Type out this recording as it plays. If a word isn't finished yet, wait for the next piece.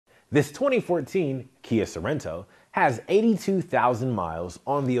This 2014 Kia Sorento has 82,000 miles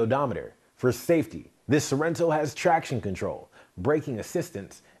on the odometer. For safety, this Sorento has traction control, braking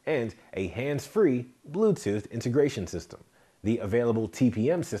assistance, and a hands-free Bluetooth integration system. The available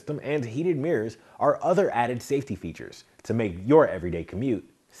TPM system and heated mirrors are other added safety features to make your everyday commute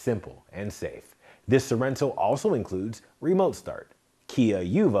simple and safe. This Sorento also includes remote start, Kia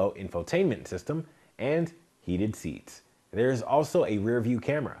Uvo infotainment system, and heated seats. There's also a rear view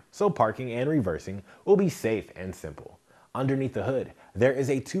camera, so parking and reversing will be safe and simple. Underneath the hood, there is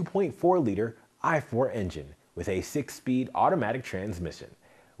a 2.4-liter i4 engine with a 6-speed automatic transmission.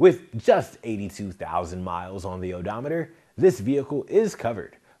 With just 82,000 miles on the odometer, this vehicle is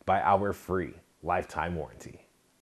covered by our free lifetime warranty.